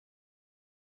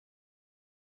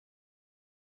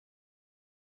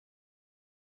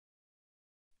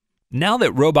Now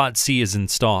that ROBOTC is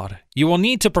installed, you will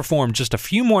need to perform just a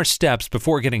few more steps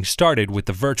before getting started with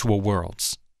the virtual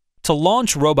worlds. To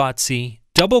launch ROBOTC,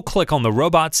 double-click on the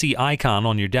ROBOTC icon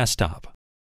on your desktop.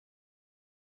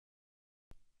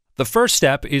 The first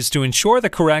step is to ensure the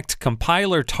correct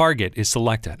compiler target is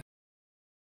selected.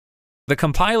 The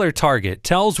compiler target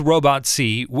tells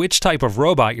ROBOTC which type of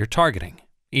robot you're targeting,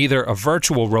 either a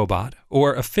virtual robot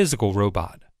or a physical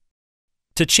robot.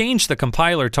 To change the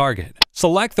compiler target,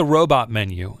 select the Robot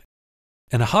menu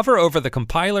and hover over the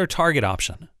Compiler Target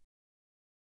option.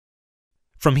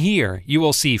 From here, you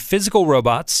will see Physical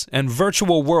Robots and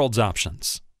Virtual Worlds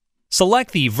options.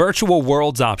 Select the Virtual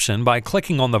Worlds option by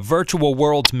clicking on the Virtual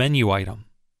Worlds menu item.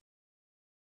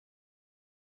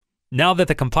 Now that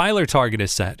the compiler target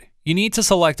is set, you need to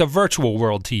select a virtual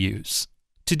world to use.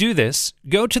 To do this,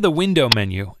 go to the Window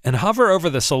menu and hover over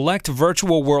the Select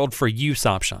Virtual World for Use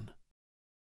option.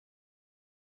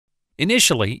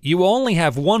 Initially, you will only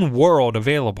have one world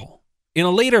available. In a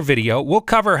later video, we'll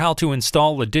cover how to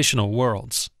install additional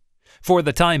worlds. For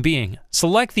the time being,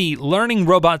 select the Learning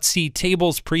ROBOTC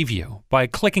Tables Preview by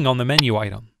clicking on the menu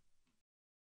item.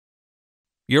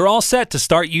 You're all set to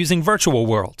start using virtual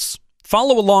worlds.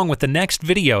 Follow along with the next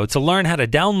video to learn how to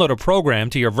download a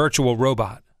program to your virtual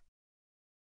robot.